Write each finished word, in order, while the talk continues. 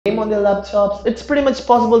game on their laptops, it's pretty much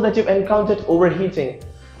possible that you've encountered overheating.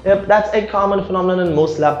 Yep, that's a common phenomenon in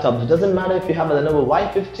most laptops. It doesn't matter if you have a Lenovo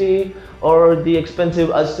Y50 or the expensive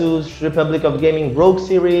Asus Republic of Gaming Rogue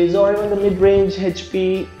series or even the mid-range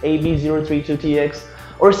HP AB032TX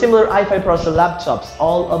or similar i5 processor laptops.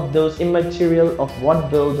 All of those immaterial of what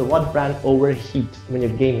build or what brand overheat when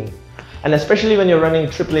you're gaming. And especially when you're running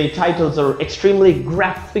AAA titles or extremely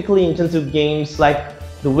graphically intensive games like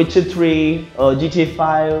The Witcher 3, GTA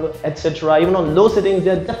 5, etc. Even on low settings,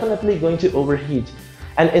 they're definitely going to overheat.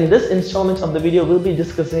 And in this installment of the video, we'll be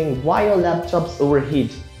discussing why your laptops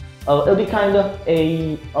overheat. It'll be kind of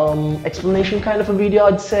a explanation kind of a video,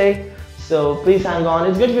 I'd say. So please hang on.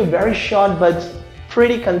 It's going to be very short but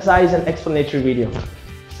pretty concise and explanatory video.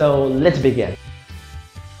 So let's begin.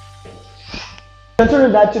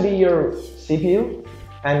 Consider that to be your CPU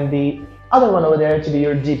and the other one over there to be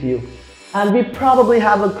your GPU. And we probably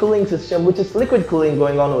have a cooling system which is liquid cooling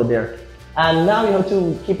going on over there. And now you have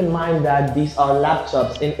to keep in mind that these are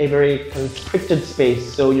laptops in a very constricted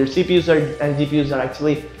space. So your CPUs and GPUs are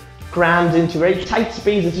actually crammed into very tight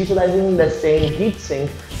spaces utilizing the same heatsink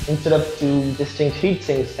instead of two distinct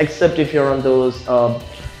heatsinks, except if you're on those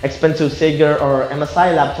expensive Sega or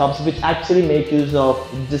MSI laptops which actually make use of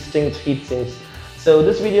distinct heatsinks. So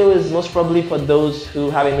this video is most probably for those who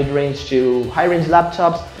have a mid-range to high-range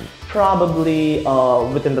laptops, probably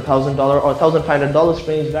within the $1,000 or $1,500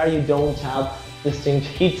 range where you don't have distinct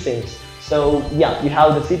heat sinks. So yeah, you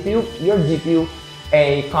have the CPU, your GPU,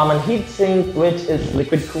 a common heat sink which is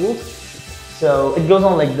liquid cooled. So it goes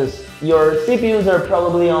on like this. Your CPUs are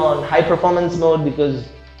probably on high performance mode because,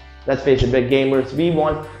 let's face it, we're gamers, we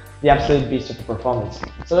want the absolute beast of performance.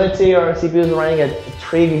 So let's say your CPU is running at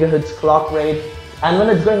 3 GHz clock rate, and when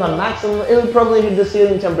it's going on maximum, it'll probably hit the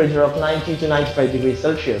ceiling temperature of 90 to 95 degrees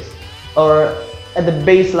Celsius. Or at the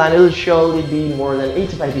baseline, it'll surely be more than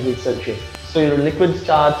 85 degrees Celsius. So your liquid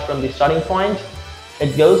starts from the starting point.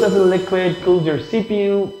 It goes as a liquid, cools your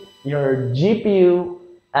CPU, your GPU,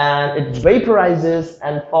 and it vaporizes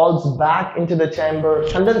and falls back into the chamber,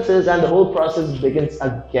 condenses, and the whole process begins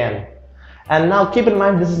again. And now keep in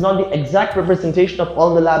mind, this is not the exact representation of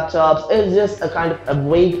all the laptops. It's just a kind of a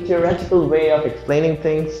vague theoretical way of explaining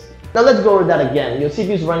things. Now let's go over that again. Your CPU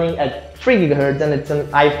is running at 3 GHz and it's an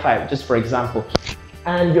i5, just for example.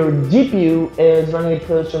 And your GPU is running at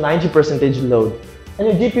close to 90% load. And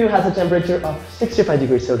your GPU has a temperature of 65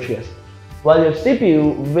 degrees Celsius. While your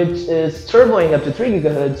CPU, which is turboing up to 3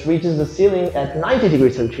 GHz, reaches the ceiling at 90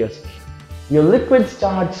 degrees Celsius. Your liquid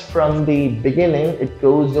starts from the beginning, it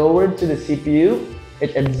goes over to the CPU,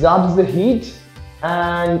 it absorbs the heat,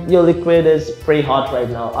 and your liquid is pretty hot right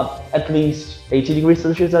now, up at least 80 degrees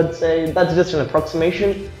Celsius, I'd say. That's just an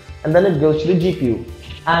approximation. And then it goes to the GPU.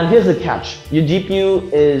 And here's the catch. Your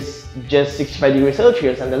GPU is just 65 degrees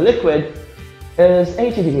Celsius and the liquid is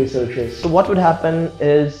 80 degrees Celsius. So what would happen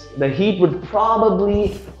is the heat would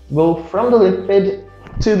probably go from the liquid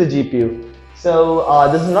to the GPU. So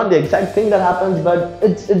this is not the exact thing that happens, but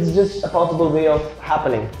it's just a possible way of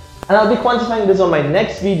happening. And I'll be quantifying this on my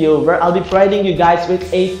next video where I'll be providing you guys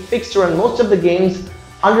with a fix to run most of the games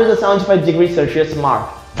under the 75 degrees Celsius mark.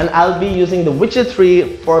 And I'll be using The Witcher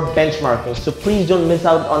 3 for benchmarking. So please don't miss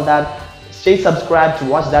out on that. Stay subscribed to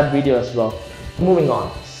watch that video as well. Moving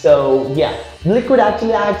on. So yeah, liquid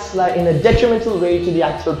actually acts like in a detrimental way to the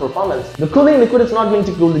actual performance. The cooling liquid is not going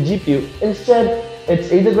to cool the GPU. Instead,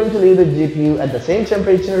 it's either going to leave the GPU at the same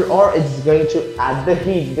temperature or it's going to add the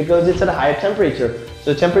heat because it's at a higher temperature.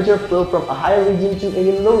 So temperature flow from a higher region to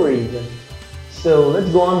a lower region. So let's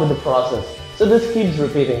go on with the process. So this keeps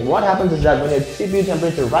repeating. What happens is that when your CPU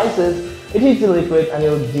temperature rises, it heats the liquid and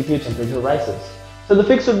your GPU temperature rises. So the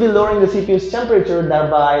fix would be lowering the CPU's temperature,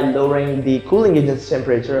 thereby lowering the cooling agent's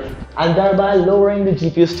temperature, and thereby lowering the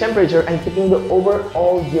GPU's temperature and keeping the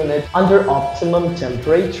overall unit under optimum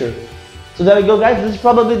temperature. So there we go, guys. This is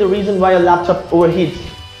probably the reason why your laptop overheats.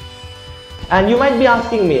 And you might be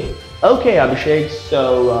asking me, okay Abhishek,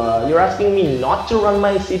 so you're asking me not to run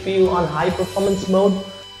my CPU on high performance mode?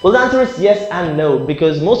 Well, the answer is yes and no,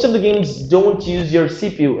 because most of the games don't use your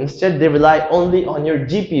CPU. Instead, they rely only on your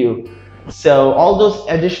GPU. So all those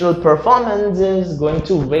additional performance is going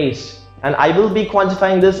to waste. And I will be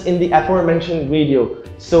quantifying this in the aforementioned video.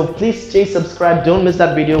 So please stay subscribed, don't miss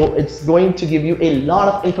that video. It's going to give you a lot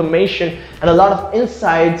of information and a lot of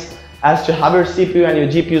insights as to how your CPU and your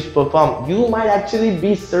GPUs perform. You might actually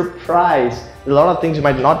be surprised. A lot of things you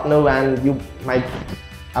might not know and you might,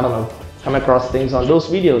 I don't know, come across things on those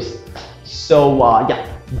videos. So yeah,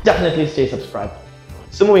 definitely stay subscribed.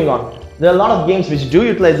 So moving on. There are a lot of games which do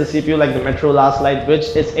utilize the CPU, like the Metro Last Light,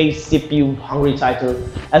 which is a CPU hungry title,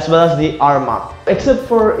 as well as the Arma. Except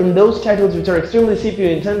for in those titles which are extremely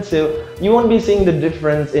CPU intensive, you won't be seeing the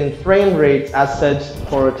difference in frame rates as such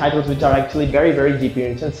for titles which are actually very GPU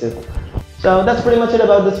intensive. So that's pretty much it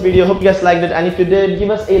about this video. Hope you guys liked it, and if you did,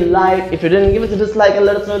 give us a like. If you didn't, give us a dislike and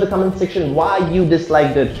let us know in the comment section why you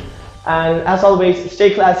disliked it. And as always,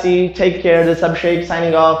 stay classy, take care. This is Abhishek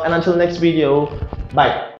signing off, and until next video, bye.